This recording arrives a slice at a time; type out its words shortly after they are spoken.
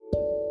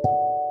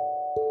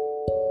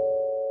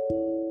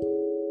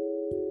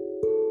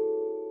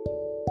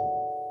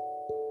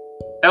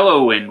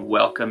Hello and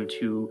welcome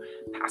to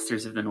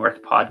Pastors of the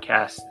North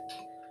podcast,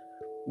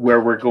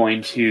 where we're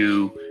going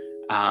to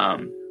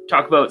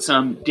talk about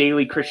some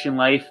daily Christian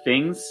life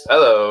things.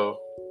 Hello.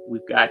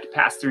 We've got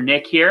Pastor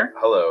Nick here.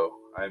 Hello.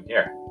 I'm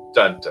here.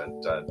 Dun,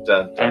 dun, dun,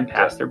 dun, dun. And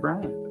Pastor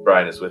Brian.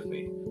 Brian is with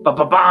me.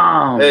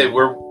 Ba-ba-bam! Hey,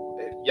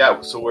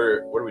 so what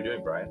are we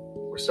doing, Brian?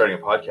 We're starting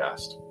a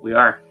podcast. We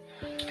are.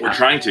 We're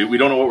trying to. We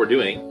don't know what we're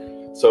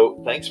doing.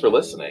 So thanks for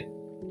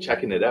listening,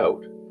 checking it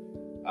out.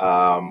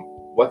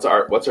 What's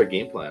our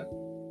game plan?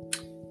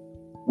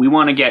 We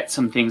want to get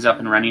some things up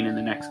and running in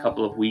the next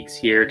couple of weeks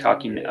here,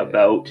 talking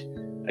about,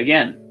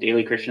 again,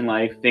 daily Christian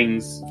life,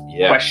 things,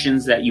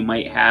 questions that you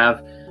might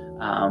have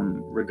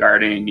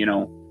regarding,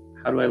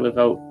 how do I live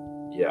out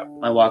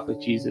my walk with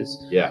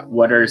Jesus? Yeah.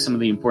 What are some of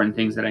the important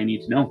things that I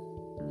need to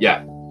know?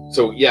 Yeah.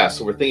 So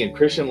we're thinking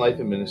Christian life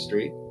and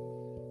ministry,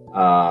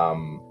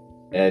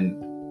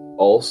 and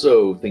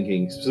also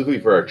thinking specifically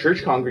for our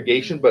church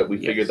congregation, but we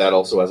figured that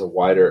also as a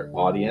wider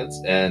audience.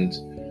 And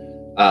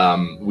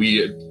we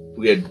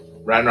had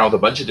ran around with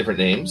a bunch of different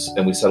names,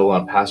 and we settled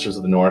on Pastors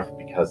of the North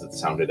because it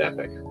sounded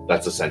epic.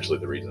 That's essentially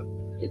the reason.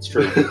 It's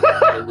true.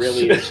 It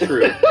really is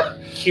true.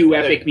 Cue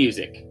epic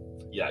music.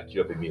 Yeah,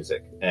 cue epic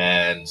music.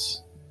 And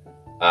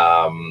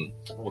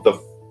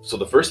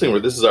the first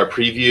thing, this is our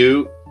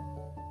preview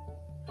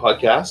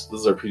podcast.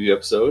 This is our preview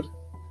episode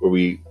where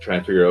we try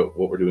and figure out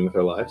what we're doing with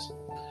our lives.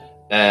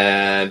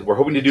 And we're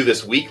hoping to do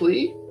this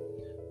weekly,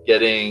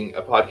 getting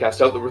a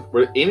podcast out.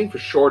 We're aiming for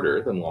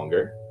shorter than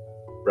longer,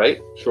 right?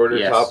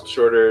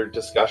 Shorter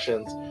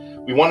discussions.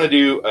 We want to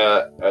do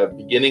a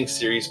beginning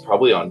series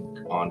probably on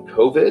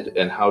COVID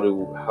and how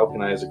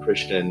can I as a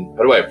Christian,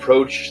 how do I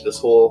approach this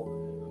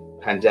whole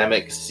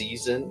pandemic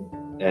season,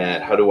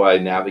 and how do I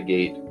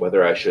navigate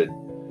whether I should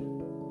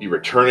be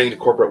returning to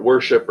corporate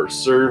worship or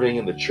serving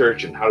in the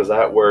church, and how does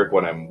that work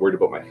when I'm worried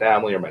about my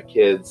family or my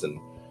kids, and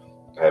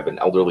I have an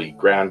elderly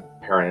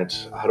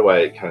grandparent. How do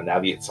I kind of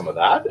navigate some of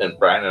that? And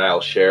Brian and I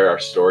will share our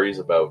stories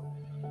about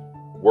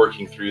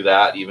working through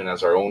that, even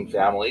as our own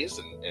families,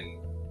 and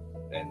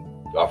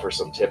offer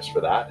some tips for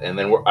that. And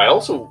then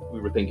we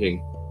were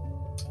thinking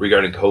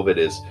regarding COVID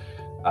is,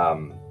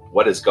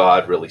 what is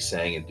God really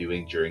saying and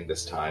doing during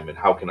this time? And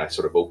how can I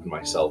sort of open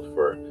myself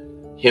for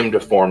Him to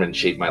form and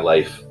shape my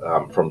life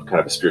from kind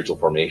of a spiritual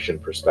formation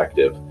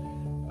perspective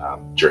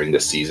during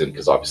this season?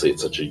 Because obviously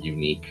it's such a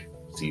unique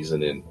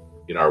season in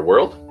our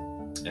world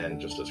and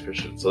just as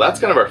Christians. So that's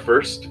kind of our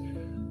first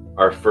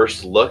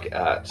look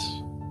at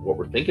what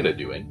we're thinking of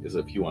doing, is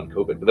a few on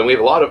COVID. But then we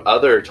have a lot of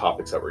other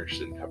topics that we're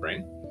interested in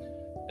covering.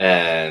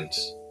 And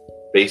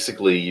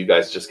basically you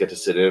guys just get to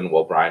sit in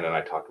while Brian and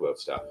I talk about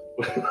stuff.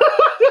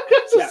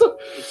 Yeah,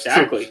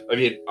 exactly. So, I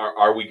mean,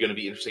 are we going to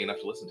be interesting enough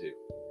to listen to?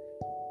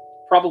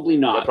 Probably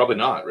not. Well, probably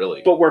not,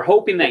 really. But we're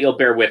hoping that you'll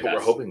bear with us.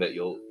 We're hoping that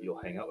you'll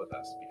hang out with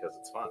us because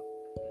it's fun.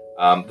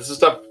 This is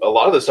stuff. A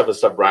lot of this stuff is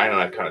stuff Brian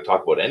and I kind of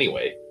talk about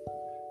anyway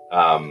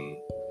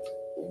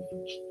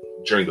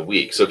during the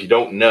week. So if you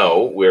don't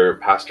know, we're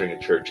pastoring a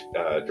church,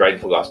 Dryden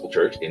Full Gospel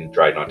Church in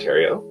Dryden,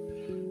 Ontario,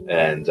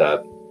 and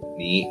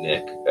me,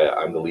 Nick,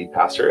 I'm the lead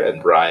pastor,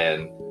 and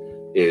Brian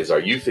is our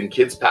youth and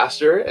kids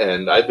pastor.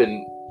 And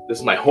this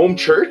is my home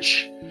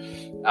church,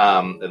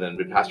 and then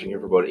been pastoring here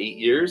for about 8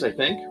 years, I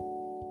think.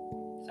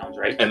 Sounds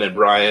right. And then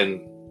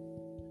Brian,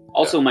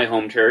 also my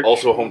home church.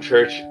 Also home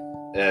church,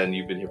 and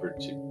you've been here for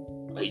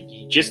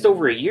just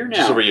over a year now.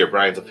 Just over a year.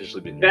 Brian's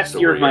officially been here. Best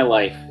year of my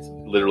life. It's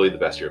literally the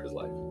best year of his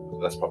life.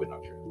 That's probably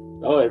not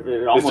true. Oh,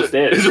 it almost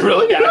is. Is it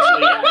really?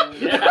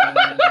 Actually,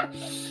 yeah.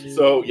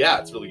 So yeah,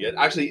 it's really good.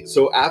 Actually,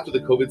 so after the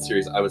COVID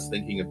series, I was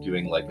thinking of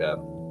doing like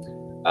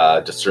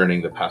a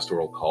discerning the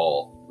pastoral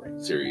call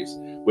series,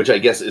 which I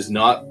guess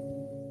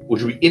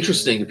which would be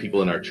interesting to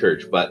people in our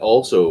church, but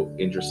also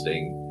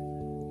interesting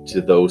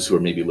to those who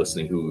are maybe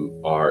listening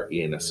who are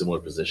in a similar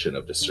position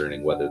of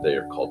discerning whether they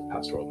are called to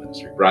pastoral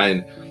ministry.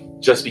 Brian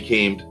just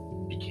became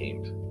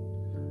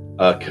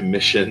a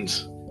commissioned,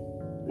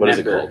 is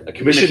it called? A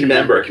commissioned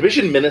member, a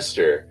commissioned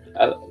minister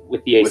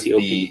with the ACOP.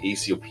 With the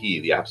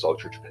ACOP, the Apostolic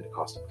Church of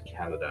Pentecostal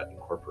Canada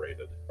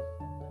Incorporated.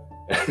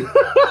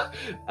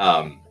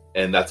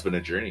 And that's been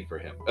a journey for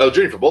him. A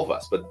journey for both of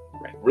us, but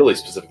really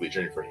specifically a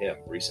journey for him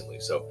recently.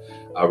 So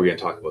we're going to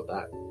talk about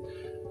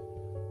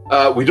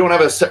that. We don't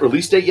have a set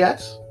release date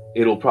yet.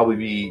 It'll probably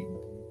be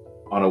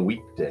on a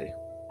weekday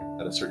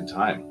at a certain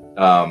time.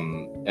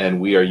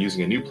 And we are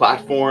using a new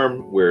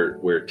platform.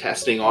 We're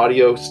testing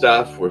audio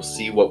stuff. We'll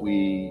see what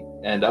we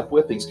end up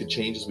with. Things could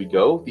change as we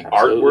go. The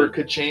artwork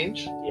could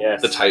change.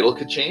 Yes. The title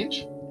could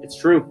change. It's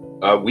true.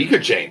 We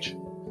could change.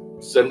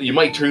 So you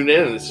might tune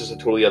in and it's just a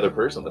totally other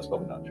person. That's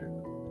probably not true.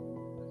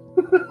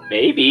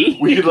 Maybe.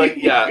 We could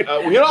we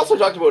had also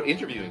talked about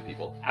interviewing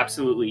people.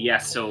 Absolutely,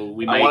 yes. So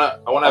we might.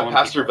 I want to have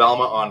Pastor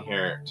Velma on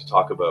here to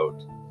talk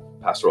about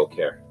pastoral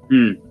care.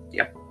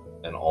 Yep.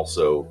 And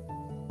also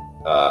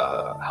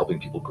helping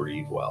people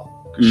grieve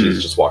well, because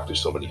she's just walked through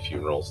so many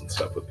funerals and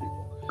stuff with people.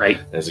 Right.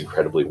 And is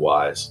incredibly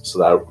wise. So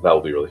that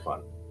will be really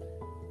fun.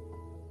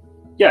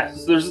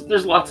 Yes,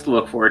 there's lots to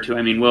look forward to.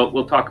 I mean,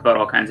 we'll talk about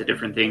all kinds of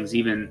different things,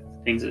 even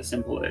things as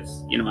simple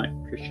as,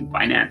 Christian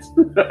finance.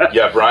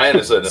 Yeah, Brian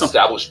is an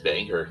established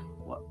banker.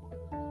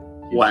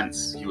 He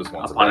was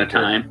once upon a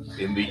time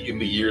in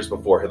the years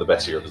before the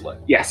best year of his life.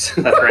 Yes,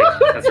 that's right.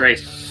 That's right.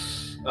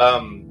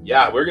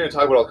 We're going to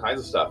talk about all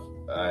kinds of stuff,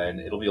 and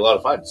it'll be a lot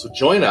of fun. So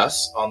join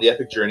us on the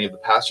epic journey of the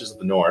pastors of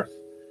the North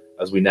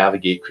as we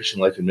navigate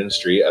Christian life and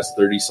ministry as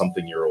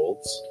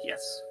 30-something-year-olds.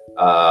 Yes.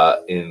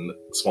 In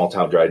small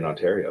town Dryden,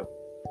 Ontario,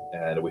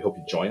 and we hope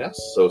you join us.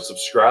 So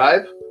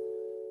subscribe.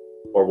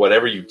 Or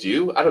whatever you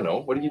do. I don't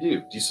know. What do?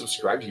 Do you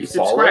subscribe? Do you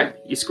follow?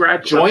 You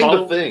subscribe. Join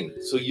the thing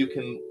so you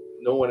can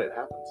know when it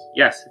happens.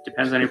 Yes, it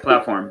depends on your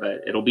platform,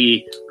 but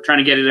we're trying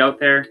to get it out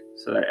there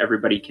so that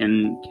everybody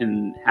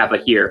can have a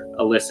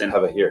listen.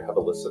 Have a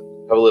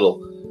listen. Have a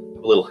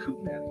little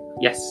hoot man.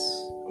 Yes.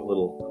 Have a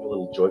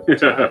little joyful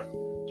time.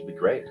 It'll be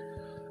great.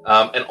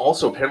 And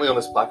also, apparently on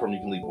this platform, you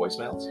can leave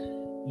voicemails.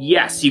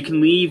 Yes, you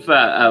can leave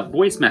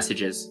voice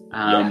messages,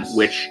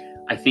 which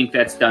I think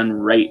that's done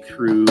right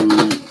through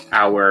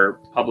our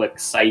public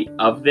site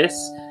of this.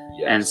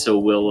 Yes. And so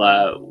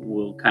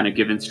we'll kind of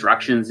give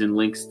instructions and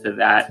links to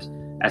that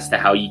as to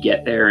how you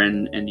get there,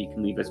 and you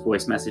can leave us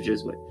voice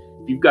messages with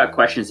if you've got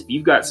questions, if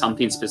you've got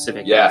something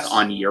specific that's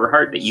on your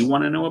heart that you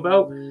want to know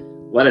about,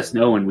 let us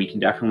know and we can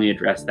definitely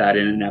address that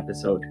in an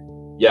episode.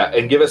 Yeah,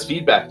 and give us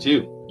feedback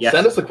too. Yes.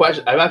 Send us a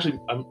question.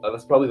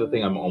 That's probably the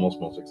thing I'm almost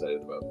most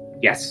excited about.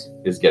 Yes.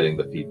 Is getting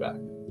the feedback.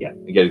 Yeah.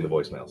 And getting the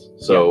voicemails.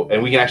 So,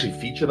 and we can actually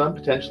feature them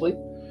potentially.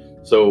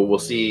 So we'll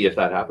see if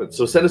that happens.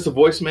 So send us a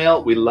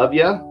voicemail. We love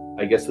you.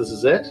 I guess this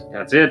is it.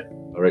 That's it.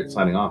 All right,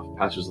 signing off.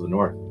 Pastors of the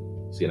North.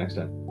 See you next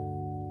time.